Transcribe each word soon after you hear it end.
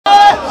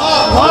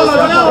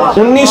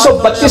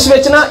1932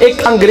 ਵਿੱਚ ਨਾ ਇੱਕ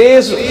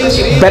ਅੰਗਰੇਜ਼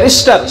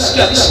बैरिस्टर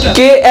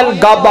KL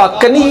गाबा,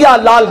 कन्हैया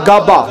लाल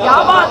गाबा,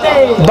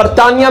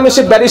 बरतानिया में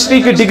से बैरिस्ट्री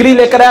की डिग्री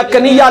लेकर आया।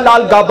 कन्हैया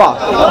लाल गाबा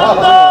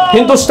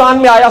हिंदुस्तान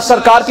में आया,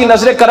 सरकार की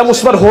नजर करम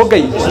उस पर हो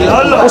गई।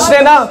 उसने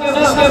ना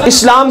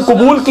इस्लाम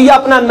कबूल किया,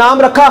 अपना नाम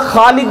रखा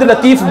खालिद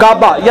लतीफ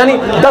गाबा, यानी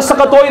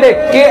दस्तखत हो ही रहे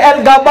KL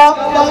गाबा,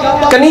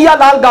 कन्हैया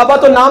लाल गाबा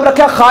तो नाम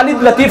रखा खालिद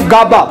लतीफ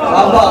गाबा,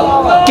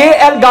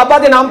 KL गाबा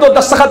के नाम तो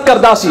दस्तखत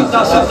करदा सी।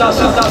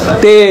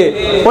 ते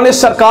उन्हें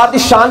सरकार की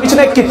शान विच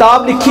ने किताब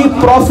लिखी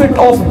profit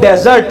of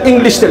desert,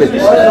 English they which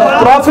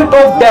profit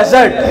of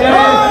desert.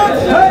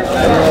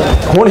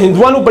 हुण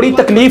हिंदुआं नूं बड़ी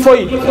तकलीफ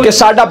हुई कि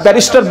साडा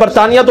बैरिस्टर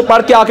बरतानिया तो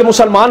पढ़ के आके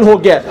मुसलमान हो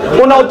गया,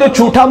 उन्हां उत्ते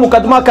झूठा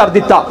मुकदमा कर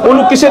दिता,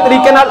 उन्होंने किसी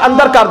तरीके नाल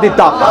अंदर कर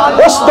दिता।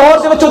 उस दौर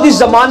दे विच उहदी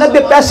जमानत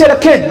दे पैसे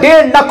रखे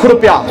 1.5 लाख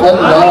रुपया,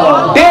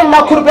 1.5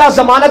 लाख रुपया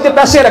जमानत दे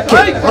पैसे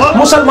रखे।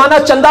 मुसलमाना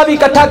चंदा भी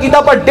इकट्ठा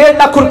किया पर 1.5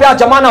 लाख रुपया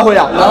जमा ना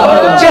होया।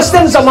 जिस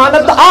दिन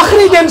जमानत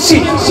आखिरी दिन सी,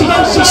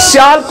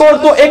 सियालकोट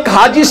तो एक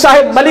हाजी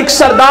साहब मलिक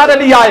सरदार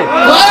अली आए,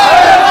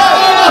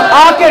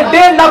 आके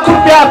 1.5 लाख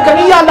रुपया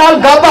कन्हैया लाल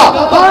गाबा,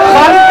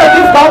 खालिद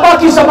लतीफ गाबा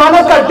की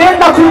जमानत का 1.5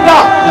 लाख रुपया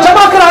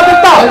जमा करा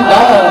देता।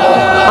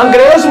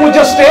 अंग्रेज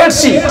मुझे स्टेट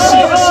सी,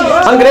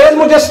 अंग्रेज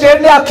मुझे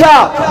स्टेट ने आख्या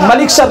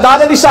मलिक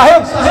सरदार अली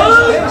साहब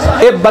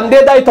ये बंदे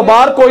दा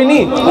इतबार कोई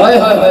नहीं,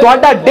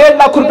 तुहाडा 1.5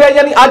 लाख रुपया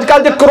यानी अजकल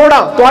दे करोड़ा,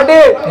 तुहाडे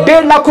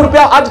 1.5 लाख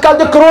रुपया अजकल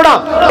दे करोड़ा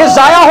ये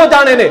जाया हो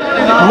जाने ने।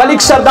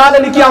 मलिक सरदार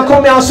अली की आंखों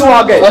में आंसू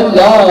आ गए।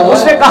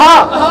 उसने कहा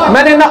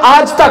मैंने ना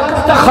आज तक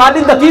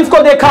खालिद लतीफ को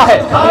देखा है,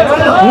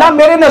 ना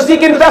मेरे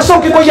नजदीक इन पैसों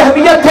की कोई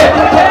अहमियत है।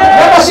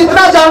 मैं बस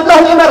इतना जानता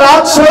हूं कि मैं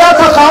रात सोया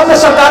था, ख्वाब में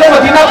सरकार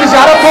मदीना की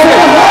ज़ियारत हो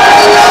गई।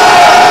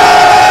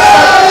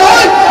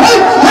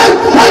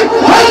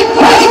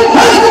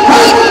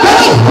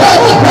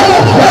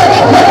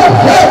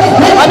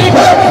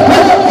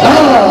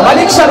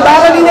 मलिक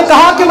सरदार अली ने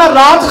कहा कि मैं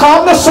रात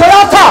ख्वाब में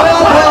सोया था,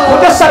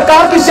 मुझे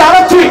सरकार की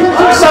ज़ियारत हुई।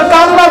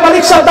 सरकार ने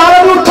मलिक सरदार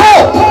अली उठो,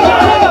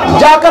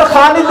 जाकर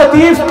खालिद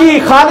लतीफ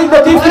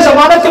की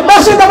जमानत के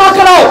पैसे जमा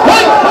कराओ।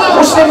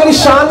 उसने मेरी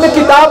शान में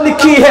किताब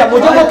लिखी है,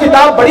 मुझे वो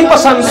किताब बड़ी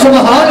पसंद है।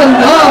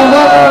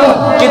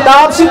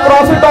 किताब सी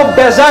प्रॉफिट ऑफ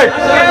डेजर्ट।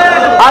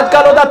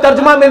 आजकल उसका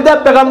तर्जमा मिलता है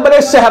पैगंबर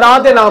सहरा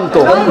के नाम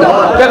तो,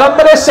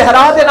 पैगंबर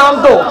सहरा के नाम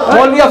तो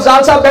मौलवी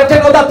अफजाल साहब बैठे,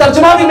 उसका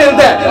तर्जमा भी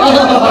मिलता है।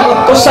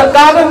 तो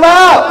सरकार ने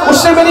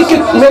उसने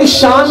मेरी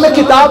शान में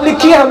किताब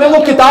लिखी है, हमें वो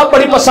किताब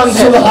बड़ी पसंद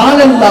है।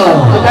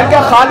 मैं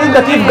क्या खालिद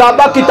लतीफ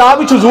गाबा किताब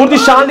हुजूर की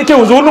शान लिखी,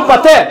 हुजूर को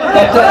पता है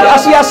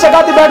असि इस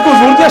जगह ते बैठ के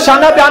हुजूर की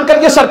शाना बयान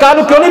करके सरकार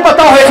को क्यों नहीं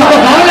पता होगा?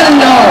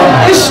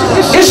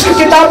 इश्क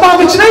किताबां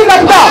विच नहीं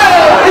लगता,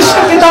 इश्क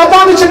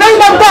किताबां विच नहीं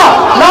लगता।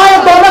 ना ये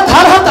दौलत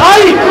हर हथ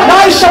आई,